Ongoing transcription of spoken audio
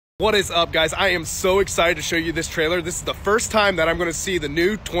What is up, guys? I am so excited to show you this trailer. This is the first time that I'm going to see the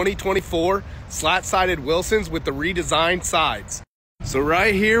new 2024 slat-sided Wilsons with the redesigned sides. So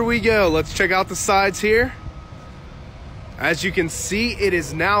right here we go. Let's check out the sides here. As you can see, it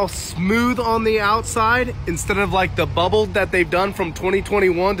is now smooth on the outside instead of like the bubble that they've done from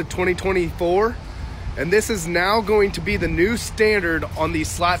 2021 to 2024. And this is now going to be the new standard on these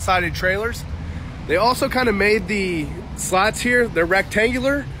slat-sided trailers. They also kind of made the slats here, they're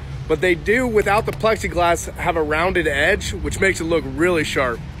rectangular, but they do, without the plexiglass, have a rounded edge, which makes it look really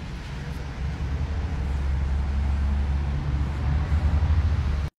sharp.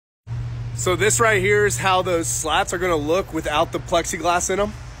 So this right here is how those slats are gonna look without the plexiglass in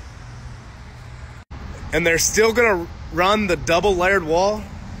them. And they're still gonna run the double layered wall.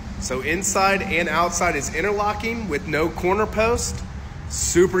 So inside and outside is interlocking with no corner post.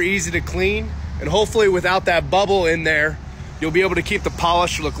 Super easy to clean. And hopefully without that bubble in there, you'll be able to keep the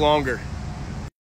polish look longer.